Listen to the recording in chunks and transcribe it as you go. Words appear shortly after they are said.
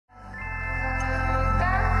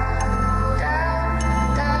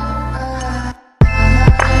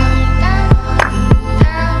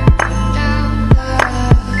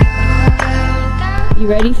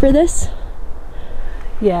ready for this?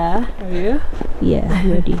 Yeah, are you? Yeah,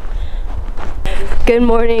 I'm ready. Good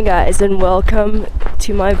morning guys and welcome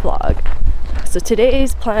to my vlog. So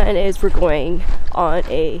today's plan is we're going on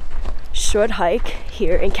a short hike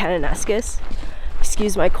here in Kananaskis.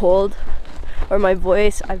 Excuse my cold or my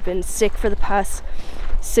voice. I've been sick for the past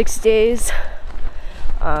 6 days.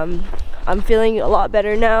 I'm feeling a lot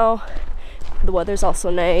better now. The weather's also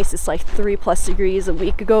nice. It's like 3+ degrees. A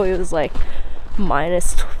week ago it was like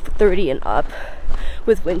minus 30 and up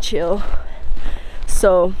with wind chill.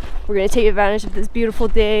 So we're gonna take advantage of this beautiful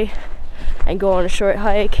day and go on a short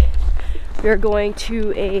hike. We're going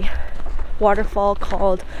to a waterfall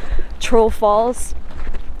called Troll Falls.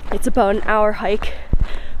 It's about an hour hike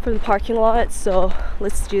from the parking lot, so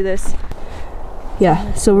let's do this.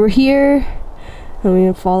 Yeah, so we're here and we're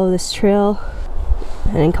gonna follow this trail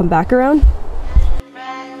and then come back around.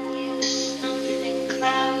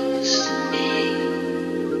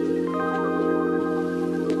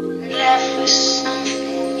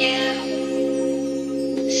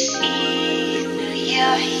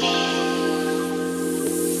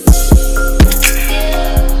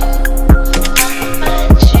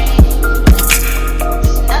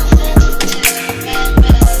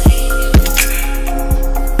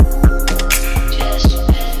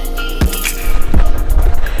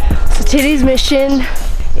 Today's mission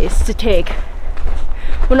is to take,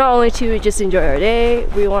 well, not only to just enjoy our day,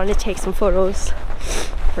 we want to take some photos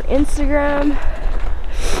for Instagram,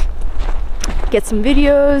 get some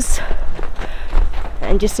videos,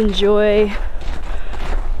 and just enjoy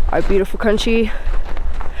our beautiful country.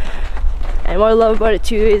 And what I love about it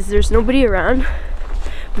too is there's nobody around.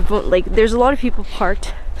 There's a lot of people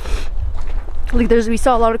parked. We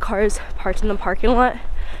saw a lot of cars parked in the parking lot,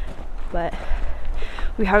 but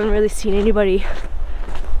we haven't really seen anybody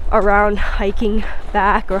around hiking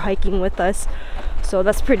back or hiking with us, so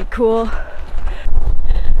that's pretty cool.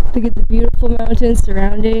 Look at the beautiful mountains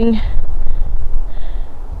surrounding.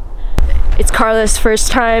 It's Carla's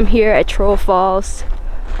first time here at Troll Falls.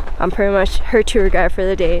 I'm pretty much her tour guide for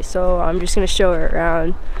the day, so I'm just gonna show her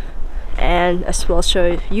around and as well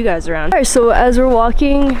show you guys around. Alright, so as we're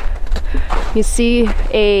walking, you see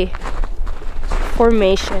a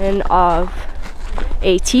formation of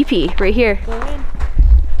a teepee right here. Go in.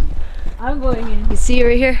 I'm going in. You see it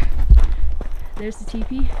right here? There's the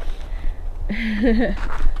teepee.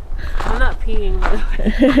 I'm not peeing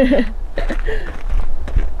though.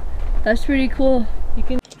 That's pretty cool. You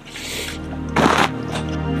can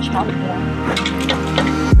chop it down.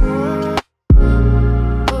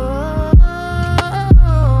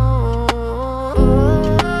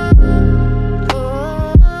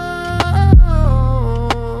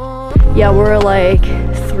 Yeah, we're like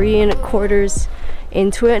 3 1/4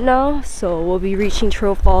 into it now, so we'll be reaching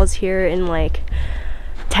Troll Falls here in like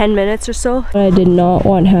 10 minutes or so. What I did not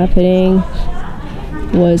want happening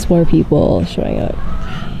was more people showing up.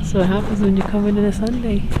 So what happens when you come in on a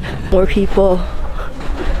Sunday? More people.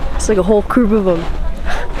 It's like a whole group of them.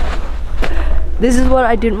 This is what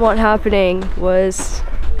I didn't want happening was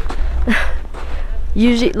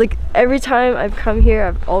usually, like, every time I've come here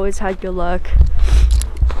I've always had good luck.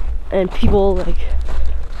 And people like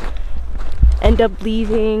end up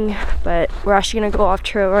leaving, but we're actually gonna go off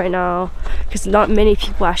trail right now because not many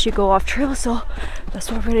people actually go off trail, so that's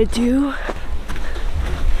what we're gonna do.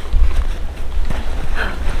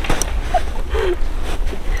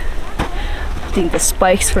 I think the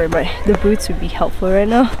spikes for the boots would be helpful right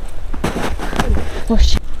now. Oh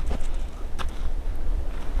shit.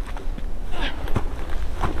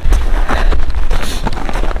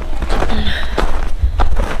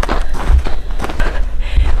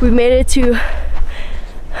 We made it to,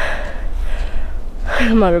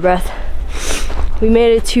 I'm out of breath. We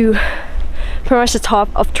made it to pretty much the top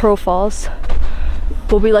of Troll Falls.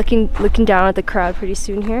 We'll be looking down at the crowd pretty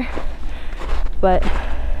soon here. But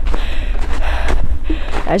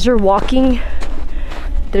as you're walking,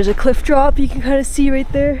 there's a cliff drop you can kind of see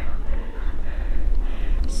right there.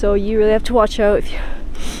 So you really have to watch out if you,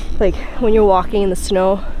 like, when you're walking in the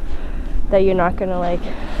snow, that you're not gonna like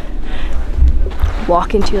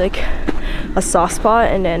walk into like a soft spot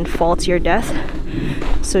and then fall to your death.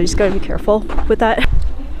 So you just gotta be careful with that.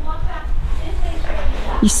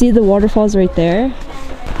 You see the waterfalls right there?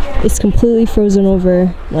 It's completely frozen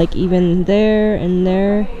over, like even there and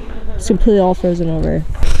there. It's completely all frozen over.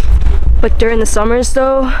 But during the summers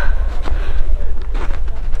though,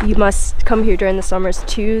 you must come here during the summers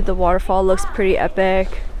too. The waterfall looks pretty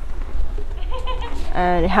epic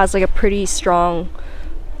and it has like a pretty strong,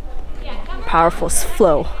 powerful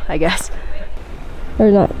flow, I guess.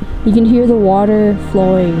 Or not, you can hear the water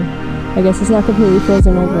flowing I guess it's not completely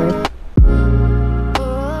frozen over.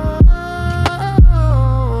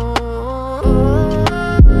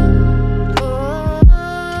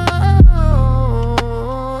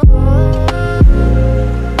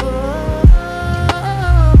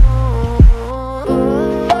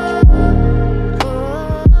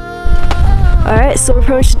 Alright, so we're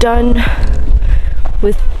pretty much done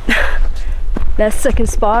with that second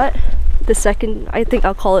spot. The second, I think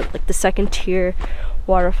I'll call it like the second tier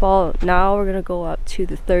waterfall. Now we're gonna go up to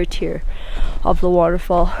the third tier of the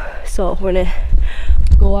waterfall. So we're gonna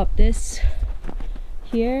go up this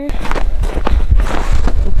here.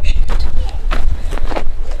 Oh, shit.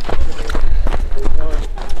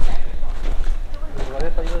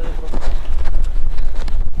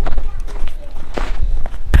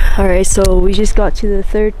 Alright, so we just got to the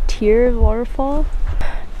third tier waterfall,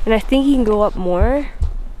 and I think you can go up more,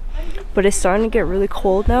 but it's starting to get really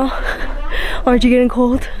cold now. Aren't you getting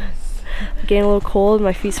cold? I'm getting a little cold,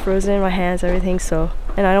 my feet's frozen, my hands, everything, so,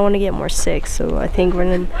 and I don't want to get more sick, so I think we're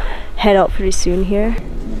gonna head out pretty soon here.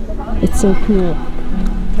 It's so cool.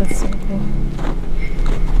 That's so cool.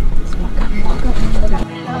 Let's walk up, walk up.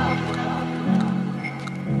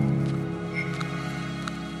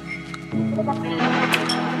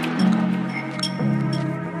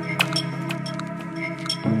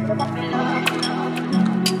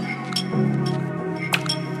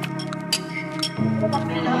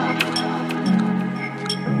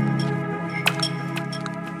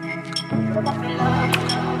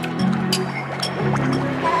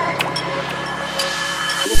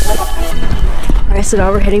 Alright, so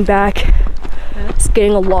now we're heading back. It's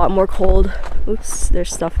getting a lot more cold. Oops,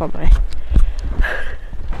 there's stuff on my...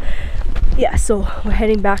 Yeah, so we're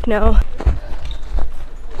heading back now.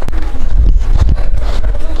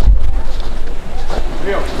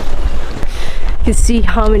 You can see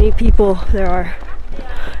how many people there are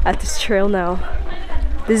at this trail now.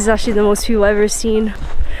 This is actually the most people I've ever seen.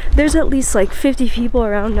 There's at least like 50 people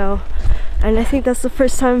around now, and I think that's the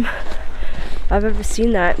first time I've ever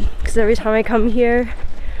seen that, because every time I come here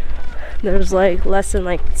there's like less than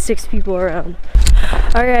like 6 people around.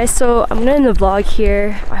 Alright guys, so I'm gonna end the vlog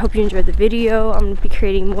here. I hope you enjoyed the video. I'm gonna be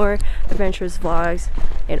creating more adventurous vlogs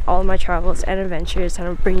in all my travels and adventures, and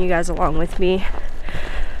I'll bring you guys along with me.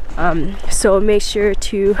 So make sure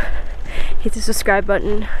to hit the subscribe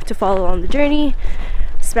button to follow on the journey.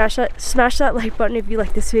 Smash that like button if you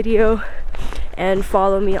like this video, and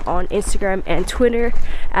follow me on Instagram and Twitter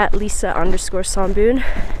at Lisa_Samboon.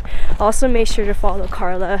 Also make sure to follow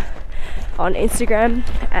Carla on Instagram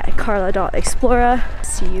at carla.explora.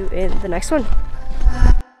 See you in the next one.